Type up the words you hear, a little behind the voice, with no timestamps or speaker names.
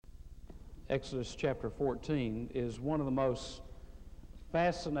Exodus chapter 14 is one of the most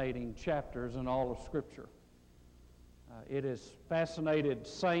fascinating chapters in all of Scripture. It has fascinated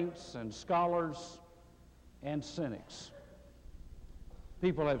saints and scholars and cynics.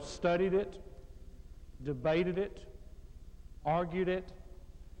 People have studied it, debated it, argued it,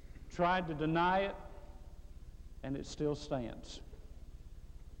 tried to deny it, and it still stands.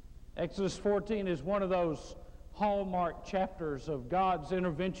 Exodus 14 is one of those hallmark chapters of God's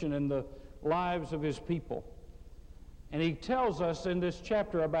intervention in the lives of His people. And He tells us in this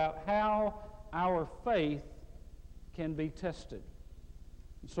chapter about how our faith can be tested.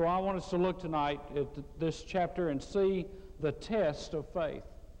 So I want us to look tonight at this chapter and see the test of faith.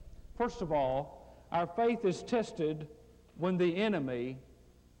 First of all, our faith is tested when the enemy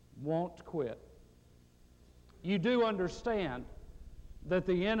won't quit. You do understand that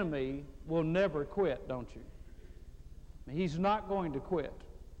the enemy will never quit, don't you? He's not going to quit.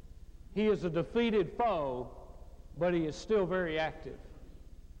 He is a defeated foe, but he is still very active.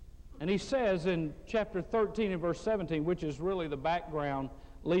 And he says in chapter 13 and verse 17, which is really the background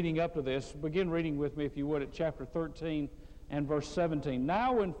leading up to this, begin reading with me if you would at chapter 13 and verse 17.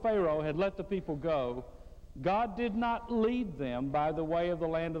 Now when Pharaoh had let the people go, God did not lead them by the way of the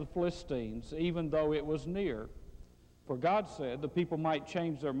land of the Philistines, even though it was near. For God said the people might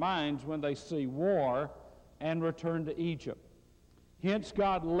change their minds when they see war and return to Egypt. Hence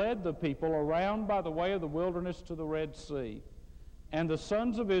God led the people around by the way of the wilderness to the Red Sea. And the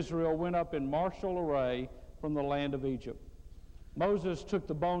sons of Israel went up in martial array from the land of Egypt. Moses took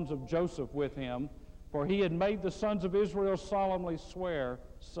the bones of Joseph with him, for he had made the sons of Israel solemnly swear,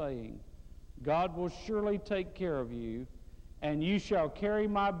 saying, God will surely take care of you, and you shall carry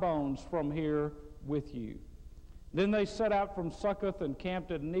my bones from here with you. Then they set out from Succoth and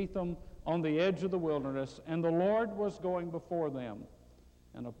camped at Netham on the edge of the wilderness, and the Lord was going before them,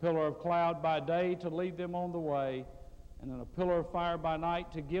 and a pillar of cloud by day to lead them on the way, and then a pillar of fire by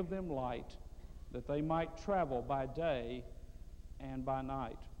night to give them light, that they might travel by day and by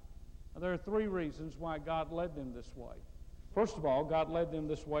night. Now, there are three reasons why God led them this way. First of all, God led them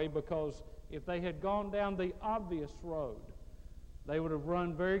this way because if they had gone down the obvious road, they would have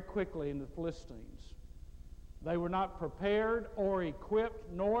run very quickly into the Philistines. They were not prepared or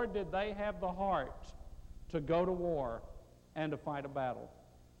equipped, nor did they have the heart to go to war and to fight a battle.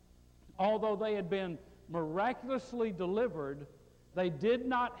 Although they had been miraculously delivered, they did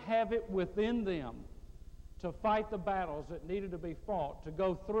not have it within them to fight the battles that needed to be fought, to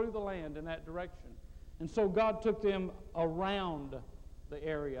go through the land in that direction. And so God took them around the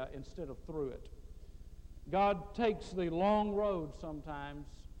area instead of through it. God takes the long road sometimes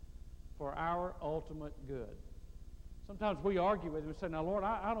for our ultimate good. Sometimes we argue with him and say, now, Lord,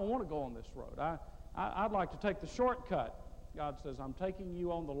 I don't want to go on this road. I'd like to take the shortcut. God says, I'm taking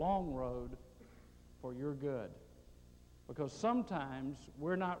you on the long road for your good. Because sometimes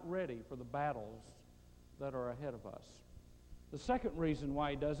we're not ready for the battles that are ahead of us. The second reason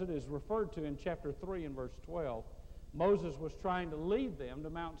why he does it is referred to in chapter 3 and verse 12. Moses was trying to lead them to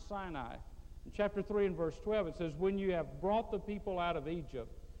Mount Sinai. In chapter 3 and verse 12 it says, when you have brought the people out of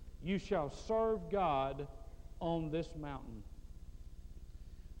Egypt, you shall serve God on this mountain.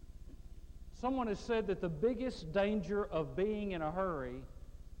 Someone has said that the biggest danger of being in a hurry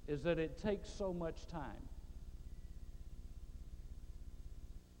is that it takes so much time.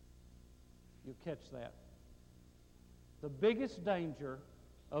 You'll catch that. The biggest danger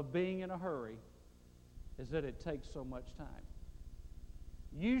of being in a hurry is that it takes so much time.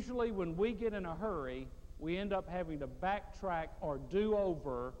 Usually when we get in a hurry, we end up having to backtrack or do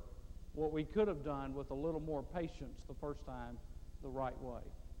over what we could have done with a little more patience the first time the right way.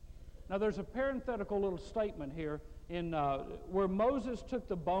 Now there's a parenthetical little statement here in where Moses took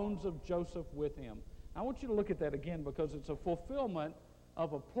the bones of Joseph with him. I want you to look at that again because it's a fulfillment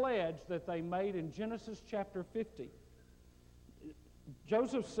of a pledge that they made in Genesis chapter 50.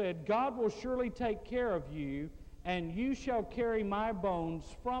 Joseph said, God will surely take care of you, and you shall carry my bones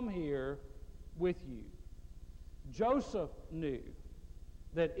from here with you. Joseph knew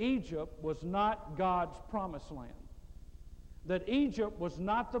that Egypt was not God's promised land. That Egypt was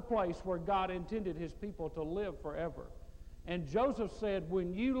not the place where God intended his people to live forever. And Joseph said,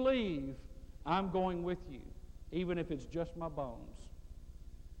 when you leave, I'm going with you, even if it's just my bones.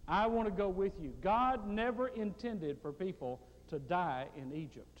 I want to go with you. God never intended for people to die in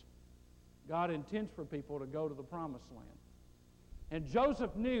Egypt. God intends for people to go to the promised land. And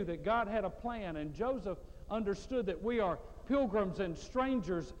Joseph knew that God had a plan, and Joseph understood that we are pilgrims and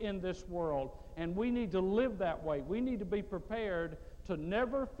strangers in this world, and we need to live that way. We need to be prepared to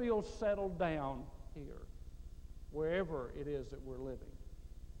never feel settled down here, wherever it is that we're living.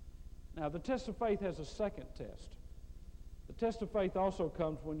 Now, the test of faith has a second test. The test of faith also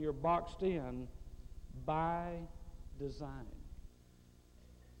comes when you're boxed in by design.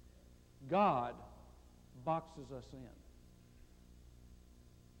 God boxes us in.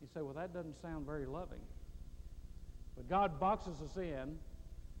 You say, well, that doesn't sound very loving. But God boxes us in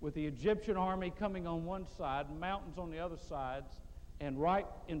with the Egyptian army coming on one side, mountains on the other sides, and right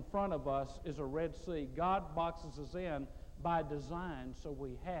in front of us is a Red Sea. God boxes us in by design, so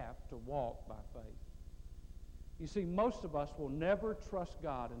we have to walk by faith. You see, most of us will never trust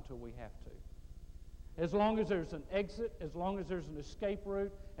God until we have to. As long as there's an exit, as long as there's an escape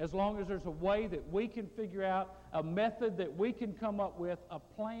route, as long as there's a way that we can figure out, a method that we can come up with, a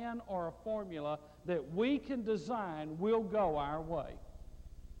plan or a formula that we can design, we'll go our way.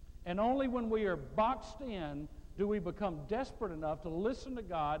 And only when we are boxed in do we become desperate enough to listen to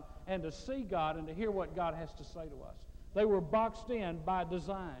God and to see God and to hear what God has to say to us. They were boxed in by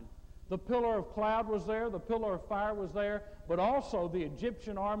design. The pillar of cloud was there, the pillar of fire was there, but also the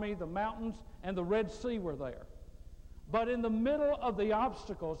Egyptian army, the mountains, and the Red Sea were there. But in the middle of the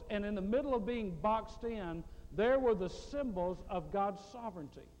obstacles and in the middle of being boxed in, there were the symbols of God's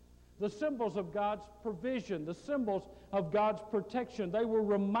sovereignty, the symbols of God's provision, the symbols of God's protection. They were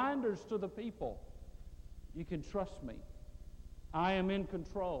reminders to the people. You can trust me. I am in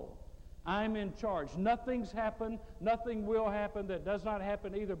control. I'm in charge. Nothing's happened, nothing will happen that does not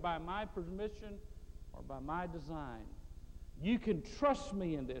happen either by my permission or by my design. You can trust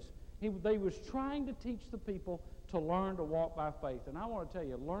me in this. They was trying to teach the people to learn to walk by faith. And I want to tell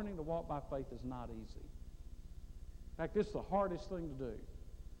you, learning to walk by faith is not easy. In fact, it's the hardest thing to do,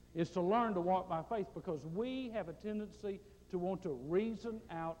 is to learn to walk by faith, because we have a tendency to want to reason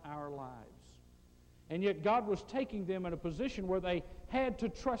out our lives. And yet God was taking them in a position where they had to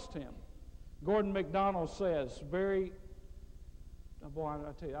trust Him. Gordon MacDonald says, I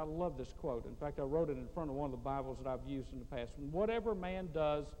tell you, I love this quote. In fact, I wrote it in front of one of the Bibles that I've used in the past. Whatever man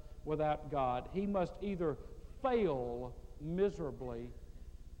does without God, he must either fail miserably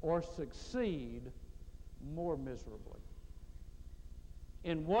or succeed more miserably.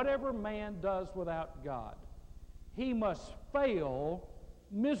 In whatever man does without God, he must fail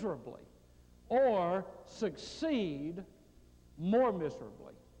miserably or succeed more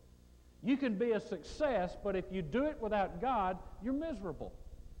miserably. You can be a success, but if you do it without God, you're miserable.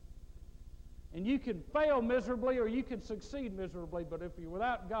 And you can fail miserably or you can succeed miserably, but if you're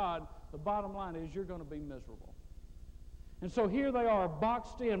without God, the bottom line is you're going to be miserable. And so here they are,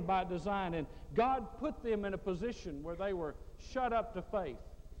 boxed in by design, and God put them in a position where they were shut up to faith,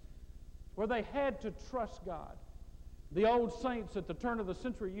 where they had to trust God. The old saints at the turn of the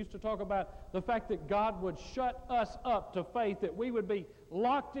century used to talk about the fact that God would shut us up to faith, that we would be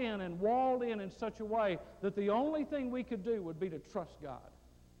locked in and walled in such a way that the only thing we could do would be to trust God.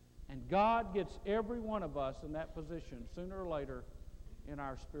 And God gets every one of us in that position sooner or later in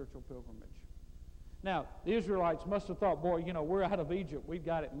our spiritual pilgrimage. Now, the Israelites must have thought, boy, we're out of Egypt. We've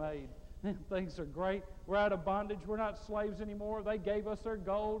got it made. Things are great. We're out of bondage. We're not slaves anymore. They gave us their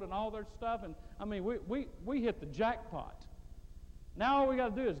gold and all their stuff. And, we hit the jackpot. Now all we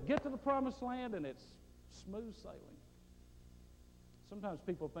got to do is get to the promised land, and it's smooth sailing. Sometimes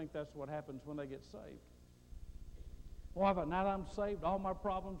people think that's what happens when they get saved. Well, now that I'm saved, all my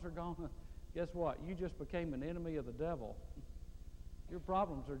problems are gone. Guess what? You just became an enemy of the devil. Your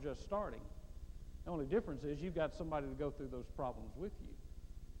problems are just starting. The only difference is you've got somebody to go through those problems with you.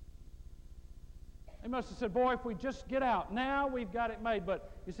 They must have said, boy, if we just get out, now we've got it made.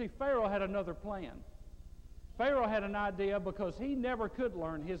 But you see, Pharaoh had another plan. Pharaoh had an idea because he never could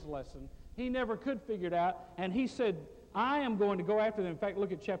learn his lesson. He never could figure it out. And he said, I am going to go after them. In fact,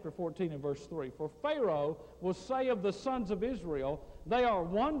 look at chapter 14 and verse 3. For Pharaoh will say of the sons of Israel, they are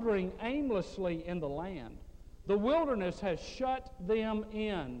wandering aimlessly in the land. The wilderness has shut them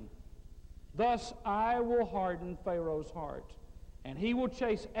in. Thus I will harden Pharaoh's heart, and he will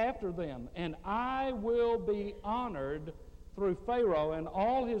chase after them, and I will be honored through Pharaoh and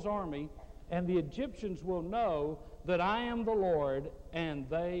all his army, and the Egyptians will know that I am the Lord, and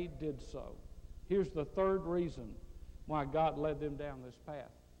they did so. Here's the third reason why God led them down this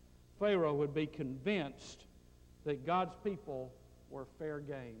path. Pharaoh would be convinced that God's people were fair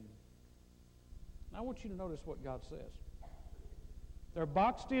game. Now I want you to notice what God says. They're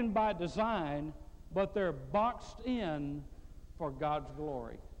boxed in by design, but they're boxed in for God's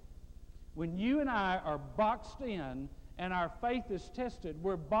glory. When you and I are boxed in and our faith is tested,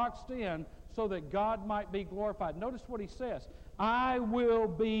 we're boxed in so that God might be glorified. Notice what he says. I will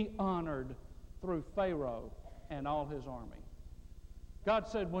be honored through Pharaoh and all his army. God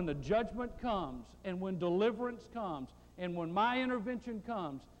said, when the judgment comes and when deliverance comes and when my intervention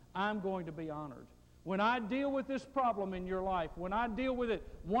comes, I'm going to be honored. When I deal with this problem in your life, when I deal with it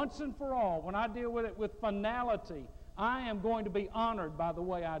once and for all, when I deal with it with finality, I am going to be honored by the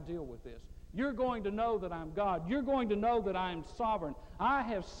way I deal with this. You're going to know that I'm God. You're going to know that I am sovereign. I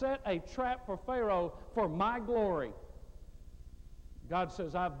have set a trap for Pharaoh for my glory. God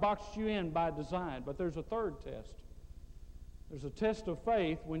says, I've boxed you in by design. But there's a third test. There's a test of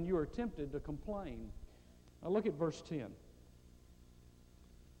faith when you are tempted to complain. Now look at verse 10.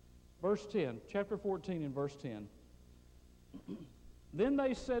 Verse 10, chapter 14 and verse 10. Then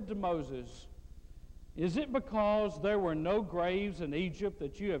they said to Moses, is it because there were no graves in Egypt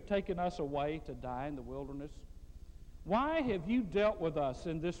that you have taken us away to die in the wilderness? Why have you dealt with us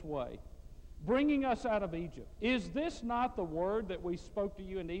in this way, bringing us out of Egypt? Is this not the word that we spoke to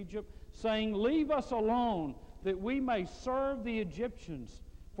you in Egypt, saying, leave us alone, that we may serve the Egyptians?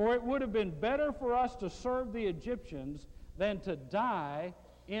 For it would have been better for us to serve the Egyptians than to die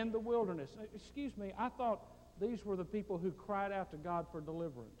in the wilderness. Excuse me, I thought these were the people who cried out to God for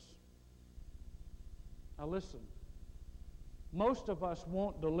deliverance. Now listen, most of us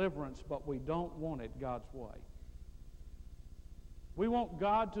want deliverance, but we don't want it God's way. We want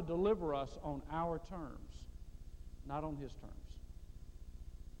God to deliver us on our terms, not on His terms.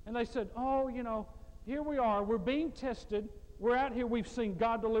 And they said, oh, here we are. We're being tested. We're out here. We've seen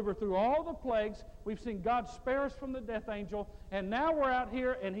God deliver through all the plagues. We've seen God spare us from the death angel. And now we're out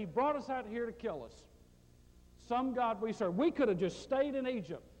here, and He brought us out here to kill us. Some God we serve. We could have just stayed in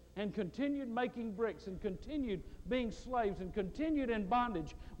Egypt and continued making bricks and continued being slaves and continued in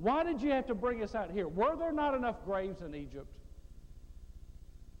bondage. Why did you have to bring us out here? Were there not enough graves in Egypt?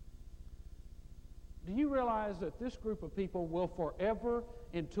 Do you realize that this group of people will forever,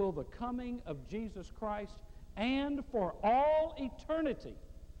 until the coming of Jesus Christ and for all eternity,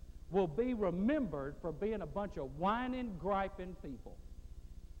 will be remembered for being a bunch of whining, griping people?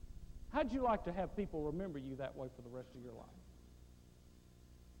 How'd you like to have people remember you that way for the rest of your life?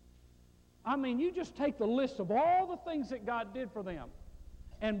 I mean, you just take the list of all the things that God did for them,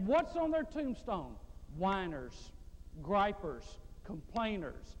 and what's on their tombstone? Whiners, gripers,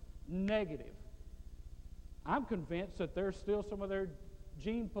 complainers, negative. I'm convinced that there's still some of their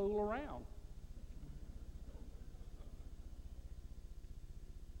gene pool around.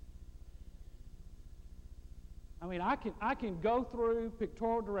 I mean, I can go through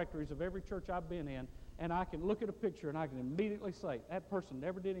pictorial directories of every church I've been in, and I can look at a picture and I can immediately say, that person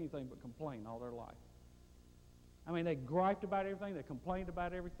never did anything but complain all their life. I mean, they griped about everything. They complained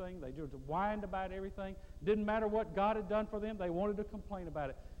about everything. They just whined about everything. Didn't matter what God had done for them. They wanted to complain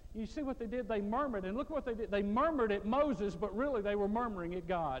about it. You see what they did? They murmured, and look what they did. They murmured at Moses, but really they were murmuring at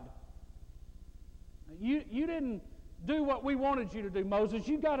God. You didn't do what we wanted you to do, Moses.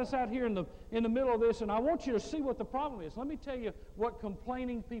 You got us out here in the middle of this, and I want you to see what the problem is. Let me tell you what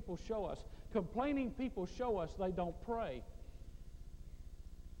complaining people show us. Complaining people show us they don't pray.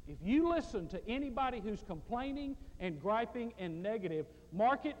 If you listen to anybody who's complaining and griping and negative,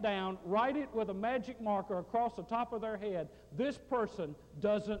 mark it down, write it with a magic marker across the top of their head. This person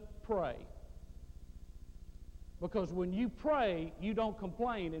doesn't pray. Because when you pray, you don't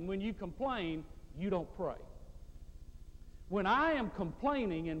complain, and when you complain, you don't pray. When I am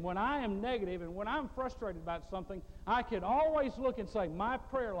complaining and when I am negative and when I'm frustrated about something, I can always look and say, my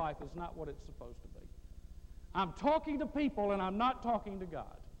prayer life is not what it's supposed to be. I'm talking to people and I'm not talking to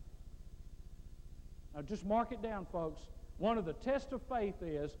God. Now just mark it down, folks. One of the tests of faith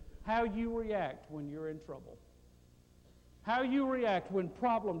is how you react when you're in trouble. How you react when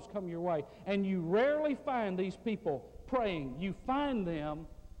problems come your way. And you rarely find these people praying. You find them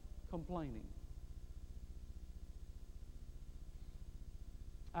complaining.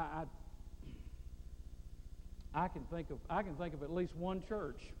 I can think of at least one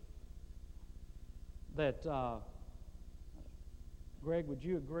church that Greg, would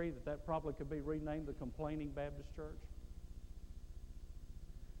you agree that probably could be renamed the Complaining Baptist Church?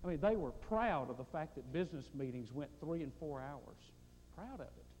 I mean, they were proud of the fact that business meetings went 3 and 4 hours. Proud of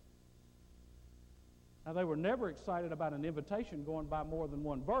it. Now, they were never excited about an invitation going by more than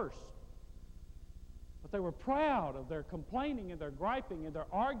one verse. But they were proud of their complaining and their griping and their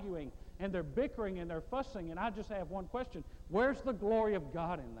arguing and their bickering and their fussing. And I just have one question. Where's the glory of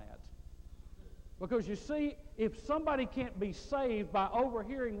God in that? Because you see, if somebody can't be saved by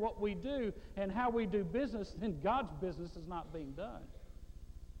overhearing what we do and how we do business, then God's business is not being done.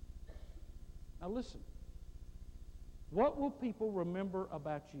 Now listen. What will people remember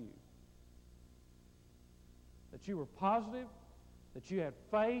about you? That you were positive, that you had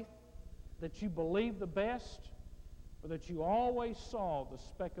faith, that you believed the best, or that you always saw the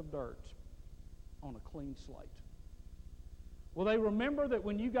speck of dirt on a clean slate? Will they remember that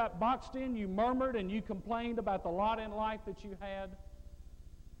when you got boxed in, you murmured and you complained about the lot in life that you had?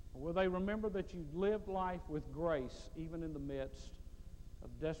 Or will they remember that you lived life with grace even in the midst of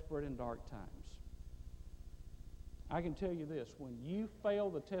desperate and dark times? I can tell you this, when you fail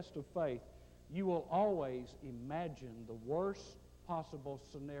the test of faith, you will always imagine the worst possible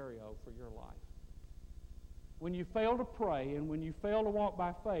scenario for your life. When you fail to pray and when you fail to walk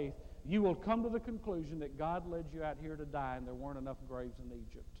by faith, you will come to the conclusion that God led you out here to die and there weren't enough graves in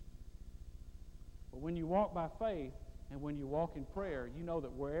Egypt. But when you walk by faith and when you walk in prayer, you know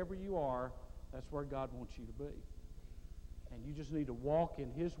that wherever you are, that's where God wants you to be. And you just need to walk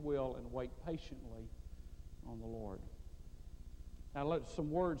in His will and wait patiently on the Lord. Now,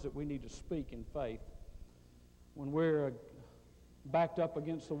 some words that we need to speak in faith. When we're backed up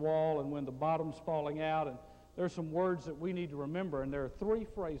against the wall and when the bottom's falling out, and there are some words that we need to remember, and there are three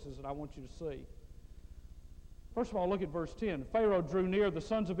phrases that I want you to see. First of all, look at verse 10. Pharaoh drew near, the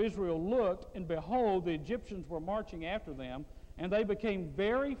sons of Israel looked, and behold, the Egyptians were marching after them, and they became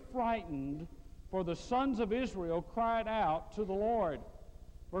very frightened, for the sons of Israel cried out to the Lord.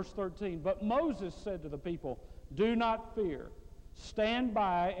 Verse 13, but Moses said to the people, do not fear. Stand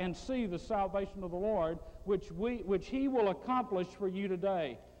by and see the salvation of the Lord, which He will accomplish for you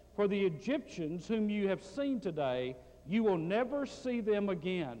today. For the Egyptians whom you have seen today, you will never see them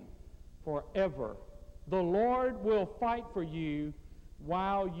again forever. The Lord will fight for you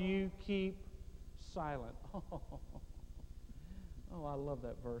while you keep silent. Oh, I love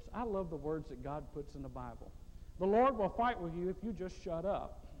that verse. I love the words that God puts in the Bible. The Lord will fight with you if you just shut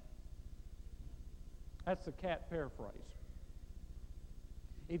up. That's the Catt paraphrase.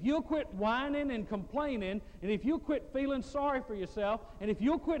 If you'll quit whining and complaining, and if you'll quit feeling sorry for yourself, and if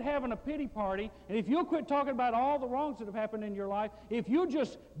you'll quit having a pity party, and if you'll quit talking about all the wrongs that have happened in your life, if you'll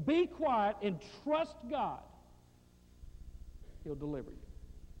just be quiet and trust God, He'll deliver you.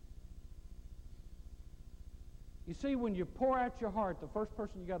 You see, when you pour out your heart, the first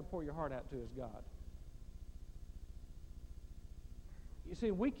person you got to pour your heart out to is God. You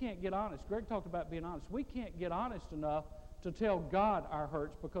see, we can't get honest. Greg talked about being honest. We can't get honest enough to tell God our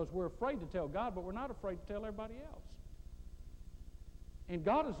hurts because we're afraid to tell God, but we're not afraid to tell everybody else. And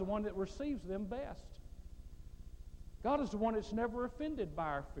God is the one that receives them best. God is the one that's never offended by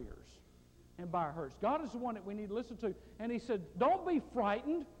our fears and by our hurts. God is the one that we need to listen to. And He said, don't be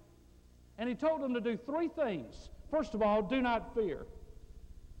frightened. And He told them to do three things. First of all, do not fear.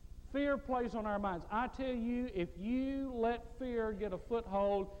 Fear plays on our minds. I tell you, if you let fear get a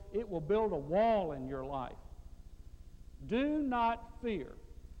foothold, it will build a wall in your life. Do not fear.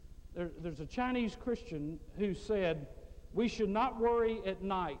 There's a Chinese Christian who said, we should not worry at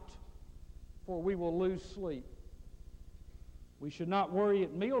night, for we will lose sleep. We should not worry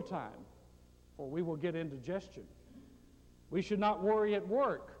at mealtime, for we will get indigestion. We should not worry at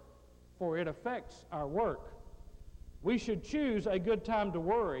work, for it affects our work. We should choose a good time to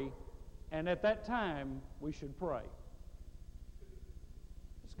worry, and at that time, we should pray.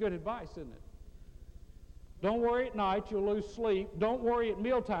 It's good advice, isn't it? Don't worry at night, you'll lose sleep. Don't worry at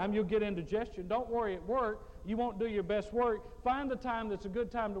mealtime, you'll get indigestion. Don't worry at work, you won't do your best work. Find the time that's a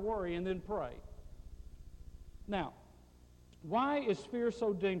good time to worry and then pray. Now, why is fear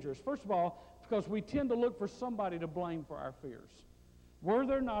so dangerous? First of all, because we tend to look for somebody to blame for our fears. Were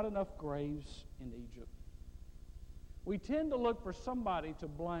there not enough graves in Egypt? We tend to look for somebody to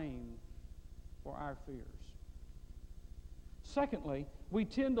blame for our fears. Secondly, we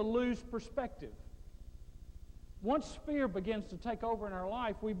tend to lose perspective. Once fear begins to take over in our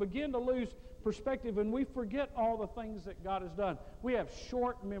life, we begin to lose perspective and we forget all the things that God has done. We have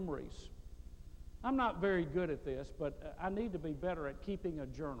short memories. I'm not very good at this, but I need to be better at keeping a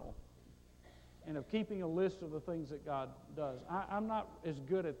journal and of keeping a list of the things that God does. I'm not as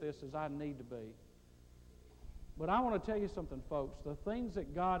good at this as I need to be. But I want to tell you something, folks. The things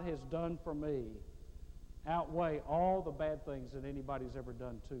that God has done for me outweigh all the bad things that anybody's ever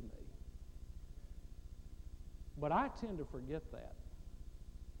done to me. But I tend to forget that.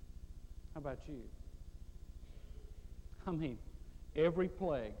 How about you? I mean, every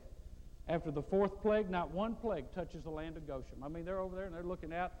plague. After the fourth plague, not one plague touches the land of Goshen. I mean, they're over there and they're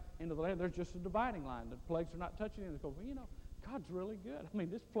looking out into the land. There's just a dividing line. The plagues are not touching them. They go, well, you know, God's really good. I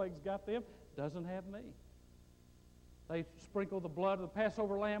mean, this plague's got them. Doesn't have me. They sprinkle the blood of the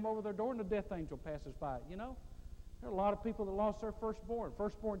Passover lamb over their door and the death angel passes by it, you know. There are a lot of people that lost their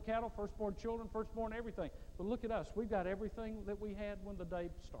firstborn cattle, firstborn children, firstborn everything. But look at us. We've got everything that we had when the day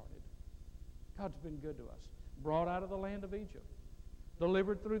started. God's been good to us. Brought out of the land of Egypt.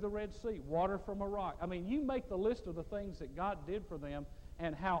 Delivered through the Red Sea. Water from a rock. I mean, you make the list of the things that God did for them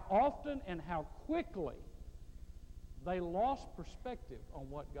and how often and how quickly They lost perspective on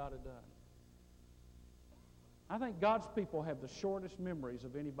what God had done. I think God's people have the shortest memories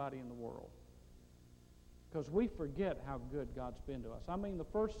of anybody in the world because we forget how good God's been to us. I mean, the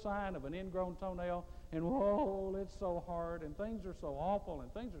first sign of an ingrown toenail, and whoa, it's so hard, and things are so awful,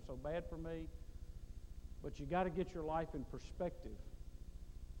 and things are so bad for me. But you got to get your life in perspective.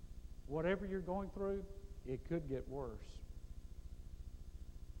 Whatever you're going through, it could get worse.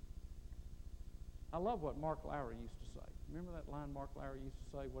 I love what Mark Lowry used to say. Remember that line Mark Lowry used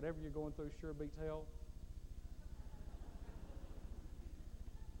to say, whatever you're going through sure beats hell?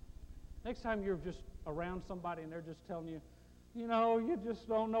 Next time you're just around somebody and they're just telling you, you know, you just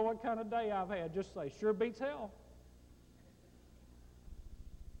don't know what kind of day I've had, just say, sure beats hell.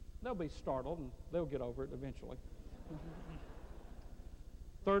 They'll be startled and they'll get over it eventually.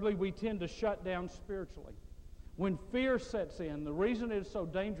 Thirdly, we tend to shut down spiritually. When fear sets in, the reason it's so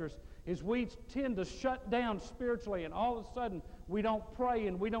dangerous is we tend to shut down spiritually, and all of a sudden we don't pray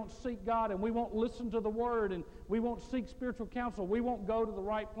and we don't seek God and we won't listen to the Word and we won't seek spiritual counsel. We won't go to the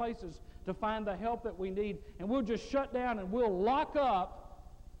right places to find the help that we need, and we'll just shut down and we'll lock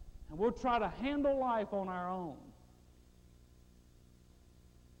up and we'll try to handle life on our own.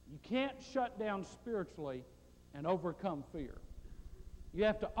 You can't shut down spiritually and overcome fear. You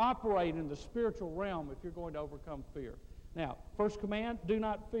have to operate in the spiritual realm if you're going to overcome fear. Now, first command, do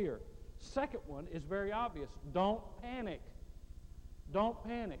not fear. Second one is very obvious. Don't panic. Don't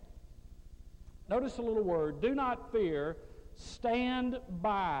panic. Notice a little word, do not fear, stand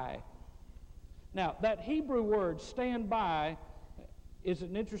by. Now, that Hebrew word, stand by, is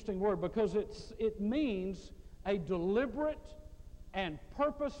an interesting word because it means a deliberate and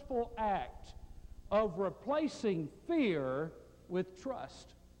purposeful act of replacing fear with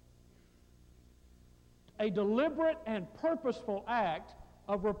trust. A deliberate and purposeful act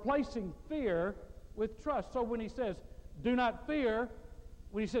of replacing fear with trust. So when he says, do not fear,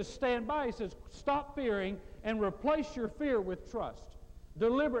 when he says stand by, he says stop fearing and replace your fear with trust.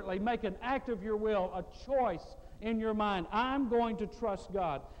 Deliberately make an act of your will, a choice in your mind. I'm going to trust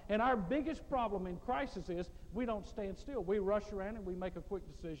God. And our biggest problem in crisis is we don't stand still. We rush around and we make a quick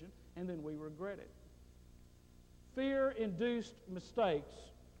decision and then we regret it. Fear-induced mistakes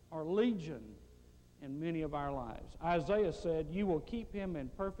are legion in many of our lives. Isaiah said, you will keep him in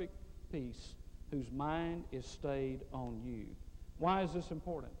perfect peace whose mind is stayed on you. Why is this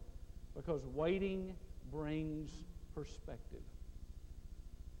important? Because waiting brings perspective.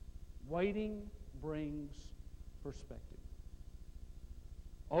 Waiting brings perspective.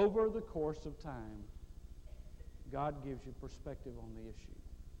 Over the course of time, God gives you perspective on the issue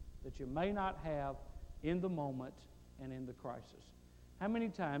that you may not have in the moment and in the crisis. How many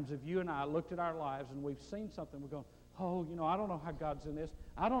times have you and I looked at our lives and we've seen something, we're going, oh, you know, I don't know how God's in this.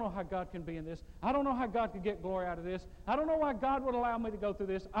 I don't know how God can be in this. I don't know how God could get glory out of this. I don't know why God would allow me to go through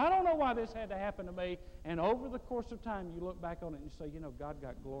this. I don't know why this had to happen to me. And over the course of time, you look back on it and you say, you know, God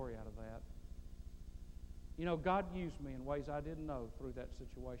got glory out of that. You know, God used me in ways I didn't know through that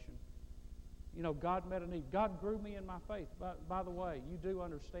situation. You know, God met a need. God grew me in my faith. By the way, you do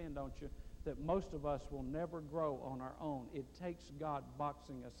understand, don't you, that most of us will never grow on our own. It takes God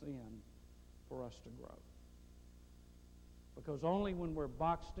boxing us in for us to grow. Because only when we're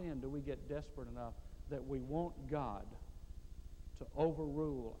boxed in do we get desperate enough that we want God to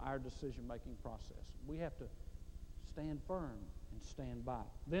overrule our decision-making process. We have to stand firm and stand by.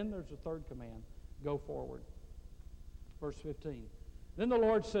 Then there's a third command, go forward. Verse 15. Then the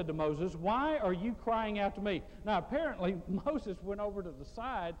Lord said to Moses, why are you crying out to me? Now apparently Moses went over to the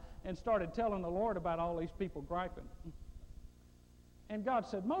side and started telling the Lord about all these people griping. And God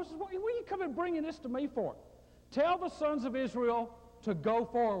said, Moses, what are you coming bringing this to me for? Tell the sons of Israel to go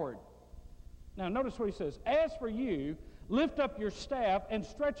forward. Now notice what he says. As for you, lift up your staff and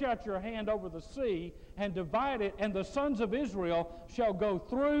stretch out your hand over the sea and divide it, and the sons of Israel shall go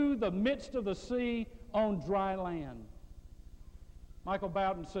through the midst of the sea on dry land. Michael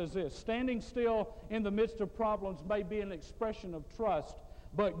Bowden says this, standing still in the midst of problems may be an expression of trust,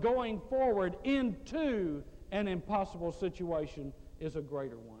 but going forward into an impossible situation is a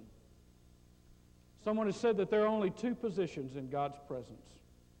greater one. Someone has said that there are only two positions in God's presence,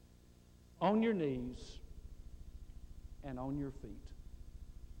 on your knees and on your feet.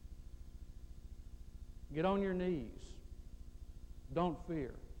 Get on your knees. Don't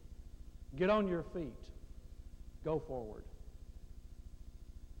fear. Get on your feet. Go forward.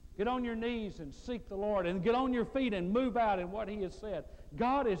 Get on your knees and seek the Lord, and get on your feet and move out in what He has said.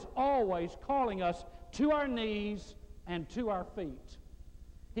 God is always calling us to our knees and to our feet.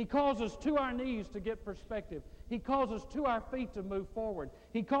 He calls us to our knees to get perspective. He calls us to our feet to move forward.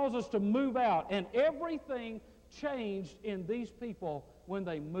 He calls us to move out, and everything changed in these people when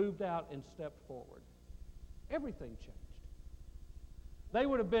they moved out and stepped forward. Everything changed. They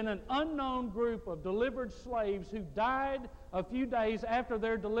would have been an unknown group of delivered slaves who died a few days after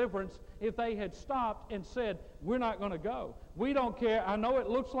their deliverance if they had stopped and said, we're not going to go. We don't care. I know it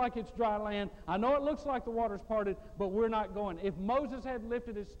looks like it's dry land. I know it looks like the water's parted, but we're not going. If Moses hadn't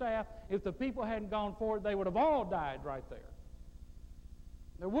lifted his staff, if the people hadn't gone forward, they would have all died right there.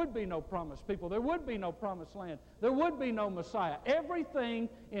 There would be no promised people. There would be no promised land. There would be no Messiah. Everything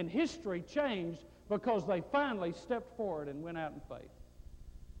in history changed because they finally stepped forward and went out in faith.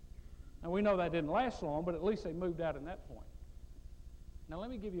 Now, we know that didn't last long, but at least they moved out in that point. Now, let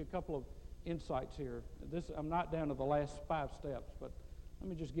me give you a couple of insights here. I'm not down to the last 5 steps, but let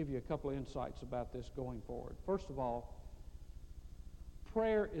me just give you a couple of insights about this going forward. First of all,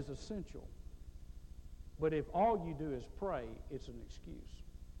 prayer is essential. But if all you do is pray, it's an excuse.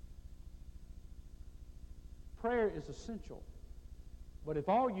 Prayer is essential. But if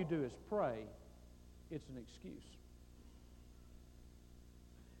all you do is pray, it's an excuse.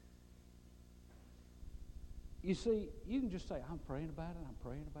 You see, you can just say, I'm praying about it, I'm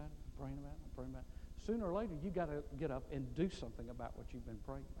praying about it, I'm praying about it, I'm praying about it. Sooner or later, you've got to get up and do something about what you've been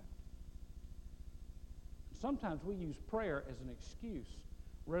praying about. Sometimes we use prayer as an excuse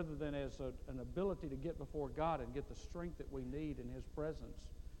rather than as an ability to get before God and get the strength that we need in His presence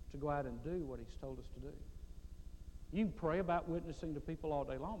to go out and do what He's told us to do. You can pray about witnessing to people all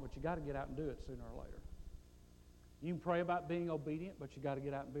day long, but you got to get out and do it sooner or later. You can pray about being obedient, but you got to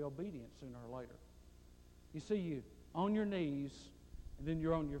get out and be obedient sooner or later. You see, you on your knees, and then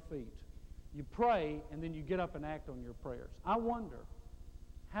you're on your feet. You pray, and then you get up and act on your prayers. I wonder,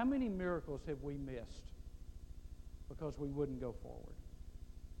 how many miracles have we missed because we wouldn't go forward?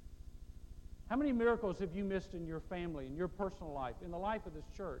 How many miracles have you missed in your family, in your personal life, in the life of this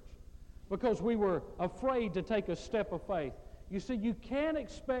church, because we were afraid to take a step of faith? You see, you can't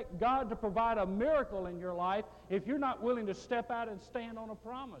expect God to provide a miracle in your life if you're not willing to step out and stand on a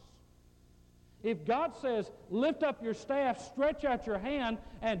promise. If God says, lift up your staff, stretch out your hand,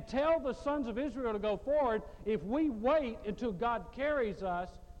 and tell the sons of Israel to go forward, if we wait until God carries us,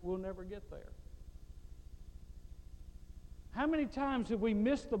 we'll never get there. How many times have we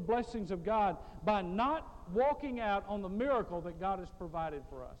missed the blessings of God by not walking out on the miracle that God has provided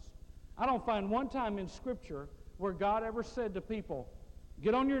for us? I don't find one time in Scripture where God ever said to people,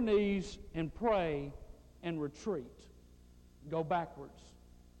 get on your knees and pray and retreat. Go backwards.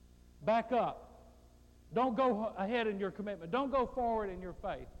 Back up. Don't go ahead in your commitment. Don't go forward in your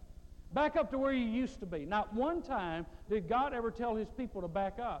faith. Back up to where you used to be. Not one time did God ever tell His people to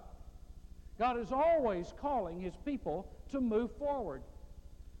back up. God is always calling His people to move forward.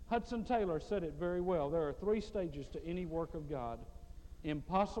 Hudson Taylor said it very well. There are 3 stages to any work of God: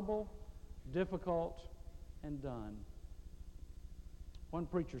 impossible, difficult, and done. One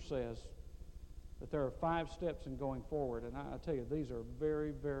preacher says that there are 5 steps in going forward, and I tell you, these are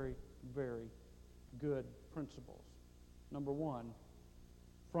very, very, very good principles. Number 1,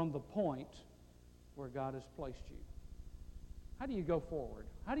 from the point where God has placed you. How do you go forward?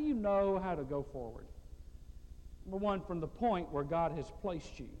 How do you know how to go forward? Number 1, from the point where God has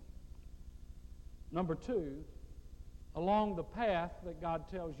placed you. Number 2, along the path that God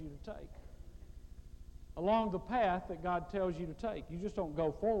tells you to take. Along the path that God tells you to take. You just don't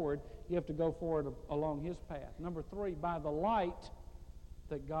go forward. You have to go forward along His path. Number 3, by the light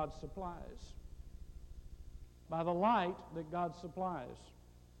that God supplies. By the light that God supplies.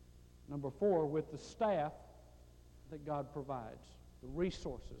 Number 4, with the staff that God provides. The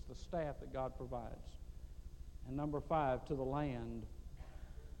resources, the staff that God provides. And number 5, to the land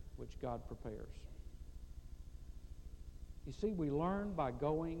which God prepares. You see, we learn by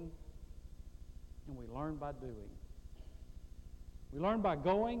going and we learn by doing. We learn by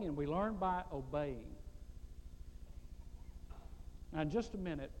going and we learn by obeying. Now, in just a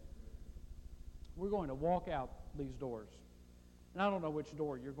minute, we're going to walk out these doors. And I don't know which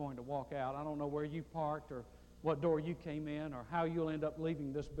door you're going to walk out. I don't know where you parked or what door you came in or how you'll end up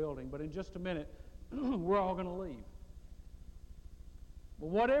leaving this building. But in just a minute, we're all going to leave. But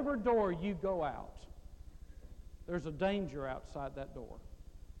whatever door you go out, there's a danger outside that door.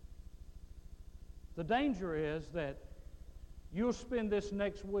 The danger is that you'll spend this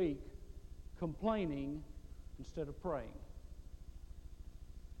next week complaining instead of praying.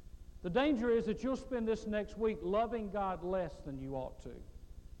 The danger is that you'll spend this next week loving God less than you ought to.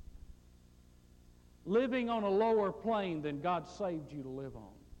 Living on a lower plane than God saved you to live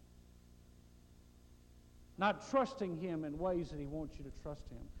on. Not trusting Him in ways that He wants you to trust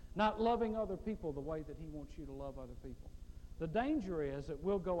Him. Not loving other people the way that He wants you to love other people. The danger is that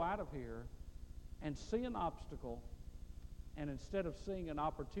we'll go out of here and see an obstacle, and instead of seeing an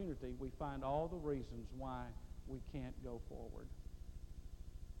opportunity, we find all the reasons why we can't go forward.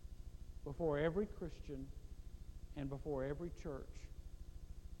 Before every Christian and before every church,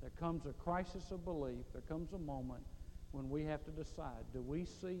 there comes a crisis of belief. There comes a moment when we have to decide, do we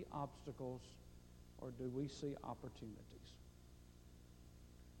see obstacles or do we see opportunities?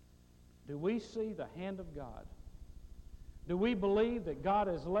 Do we see the hand of God? Do we believe that God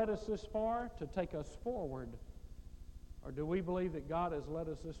has led us this far to take us forward? Or do we believe that God has led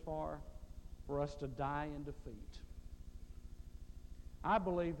us this far for us to die in defeat? I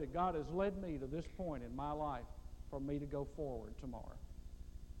believe that God has led me to this point in my life for me to go forward tomorrow.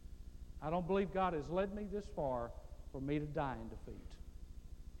 I don't believe God has led me this far for me to die in defeat.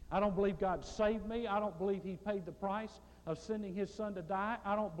 I don't believe God saved me. I don't believe He paid the price of sending His Son to die.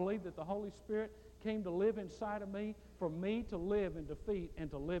 I don't believe that the Holy Spirit came to live inside of me for me to live in defeat and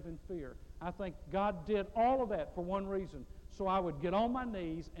to live in fear. I think God did all of that for one reason, so I would get on my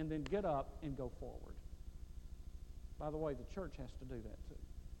knees and then get up and go forward. By the way, the church has to do that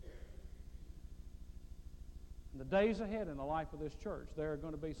too. In the days ahead in the life of this church, there are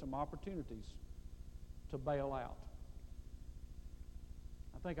going to be some opportunities to bail out.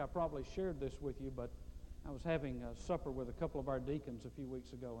 I think I probably shared this with you, but I was having a supper with a couple of our deacons a few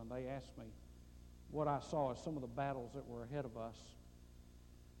weeks ago, and they asked me what I saw as some of the battles that were ahead of us.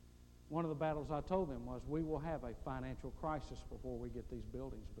 One of the battles I told them was, we will have a financial crisis before we get these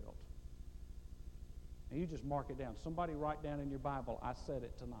buildings built. And you just mark it down. Somebody write down in your Bible, I said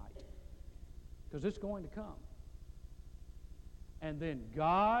it tonight. Because it's going to come. And then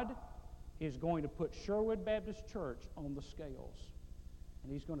God is going to put Sherwood Baptist Church on the scales.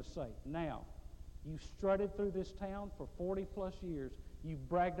 And He's going to say, now, you've strutted through this town for 40 plus years. You've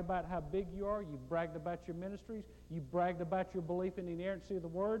bragged about how big you are. You've bragged about your ministries. You've bragged about your belief in the inerrancy of the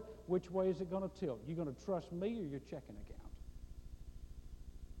Word. Which way is it going to tilt? You going to trust me or your checking account?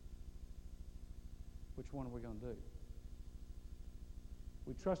 Which one are we going to do?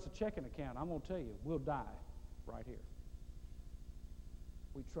 We trust the checking account. I'm going to tell you, we'll die right here.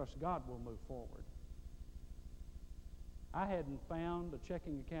 We trust God, we'll move forward. I hadn't found a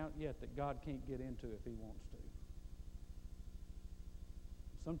checking account yet that God can't get into if He wants to.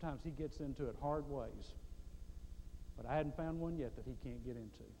 Sometimes He gets into it hard ways, but I hadn't found one yet that He can't get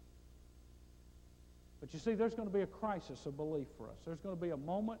into. But you see, there's going to be a crisis of belief for us. There's going to be a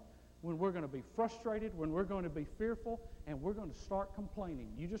moment when we're going to be frustrated, when we're going to be fearful, and we're going to start complaining.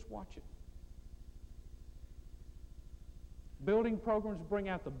 You just watch it. Building programs bring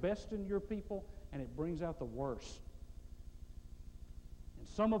out the best in your people, and it brings out the worst. And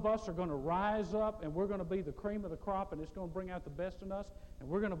some of us are going to rise up, and we're going to be the cream of the crop, and it's going to bring out the best in us, and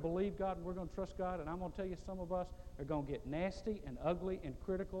we're going to believe God, and we're going to trust God, and I'm going to tell you, some of us are going to get nasty and ugly and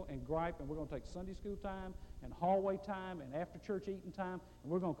critical and gripe, and we're going to take Sunday school time and hallway time and after church eating time,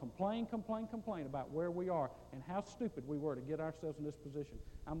 and we're going to complain about where we are and how stupid we were to get ourselves in this position.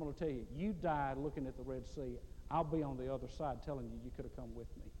 I'm going to tell you, you died looking at the Red Sea. I'll be on the other side telling you, you could have come with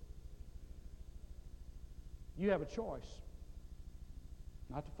me. You have a choice.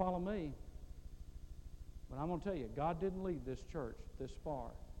 Not to follow me, but I'm going to tell you, God didn't lead this church this far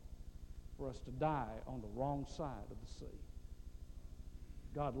for us to die on the wrong side of the sea.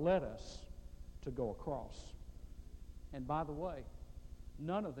 God led us to go across. And by the way,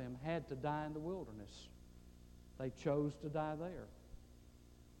 none of them had to die in the wilderness. They chose to die there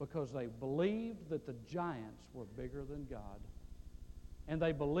because they believed that the giants were bigger than God. And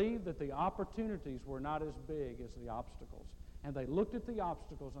they believed that the opportunities were not as big as the obstacles. And they looked at the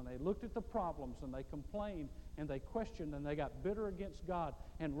obstacles and they looked at the problems and they complained and they questioned and they got bitter against God.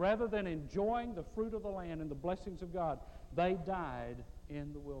 And rather than enjoying the fruit of the land and the blessings of God, they died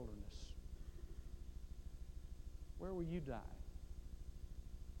in the wilderness. Where will you die?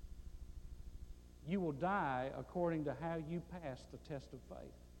 You will die according to how you pass the test of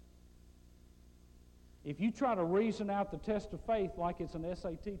faith. If you try to reason out the test of faith like it's an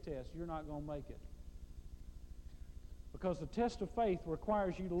SAT test, you're not going to make it. Because the test of faith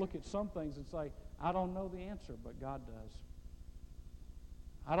requires you to look at some things and say, I don't know the answer, but God does.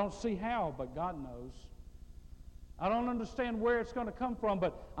 I don't see how, but God knows. I don't understand where it's going to come from,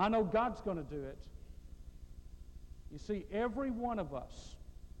 but I know God's going to do it. You see, every one of us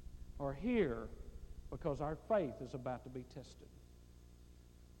are here because our faith is about to be tested.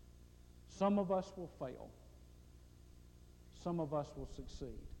 Some of us will fail. Some of us will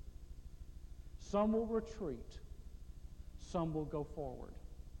succeed. Some will retreat. Some will go forward.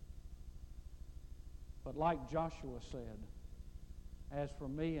 But like Joshua said, as for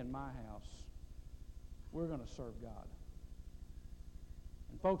me and my house, we're going to serve God.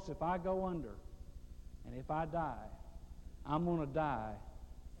 And folks, if I go under, And if I die, I'm going to die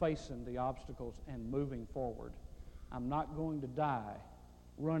facing the obstacles and moving forward. I'm not going to die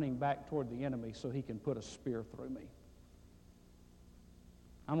running back toward the enemy so he can put a spear through me.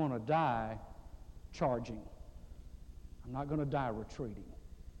 I'm going to die charging. I'm not going to die retreating.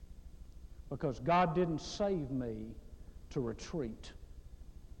 Because God didn't save me to retreat.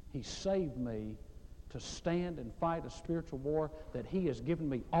 He saved me to stand and fight a spiritual war that He has given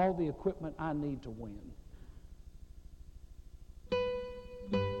me all the equipment I need to win.